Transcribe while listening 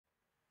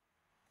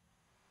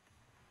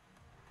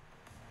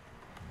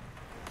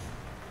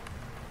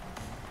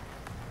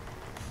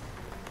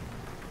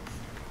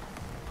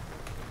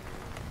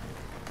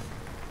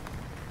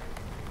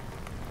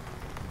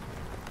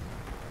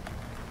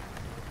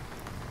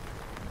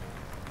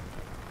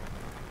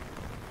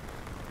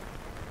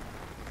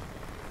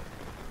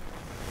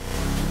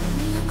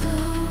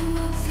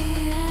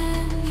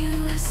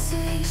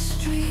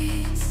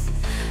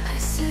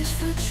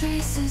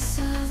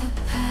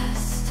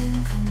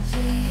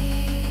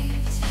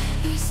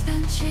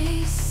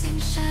chasing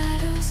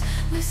shadows,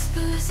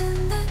 whispers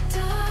in the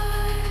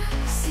dark,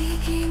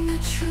 seeking the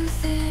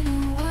truth in a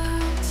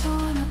world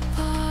torn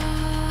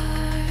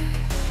apart.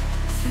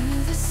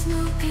 Through the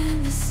smoke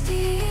and the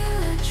steel,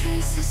 I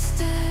trace his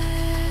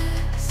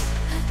steps,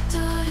 a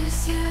daughter's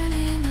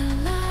yearning, a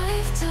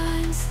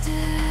lifetime's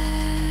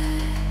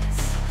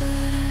debts.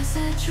 But as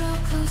I draw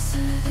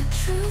closer, the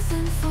truth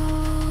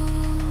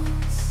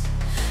unfolds,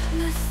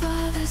 my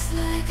father's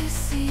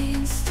legacy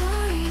in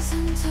stories